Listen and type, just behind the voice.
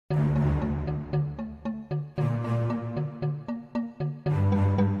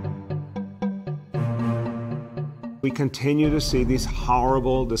We continue to see these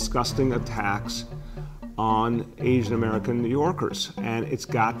horrible, disgusting attacks on Asian American New Yorkers, and it's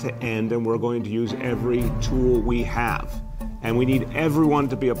got to end, and we're going to use every tool we have. And we need everyone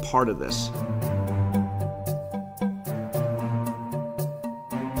to be a part of this.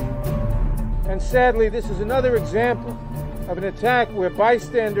 And sadly, this is another example of an attack where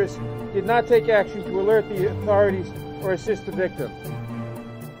bystanders did not take action to alert the authorities or assist the victim.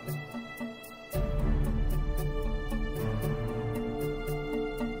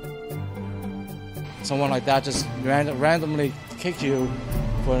 Someone like that just randomly kick you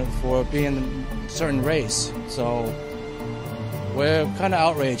for being a certain race. So we're kind of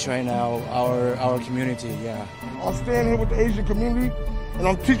outraged right now, our community, yeah. I stand here with the Asian community, and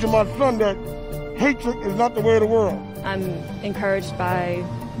I'm teaching my son that hatred is not the way of the world. I'm encouraged by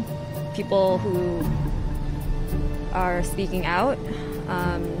people who are speaking out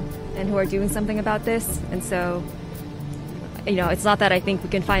and who are doing something about this. And so, you know, it's not that I think we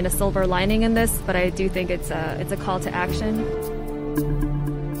can find a silver lining in this, but I do think it's a call to action.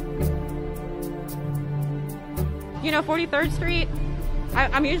 You know, 43rd Street,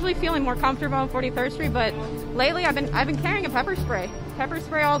 I'm usually feeling more comfortable on 43rd Street, but lately I've been carrying a pepper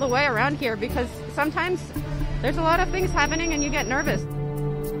spray all the way around here because sometimes there's a lot of things happening and you get nervous.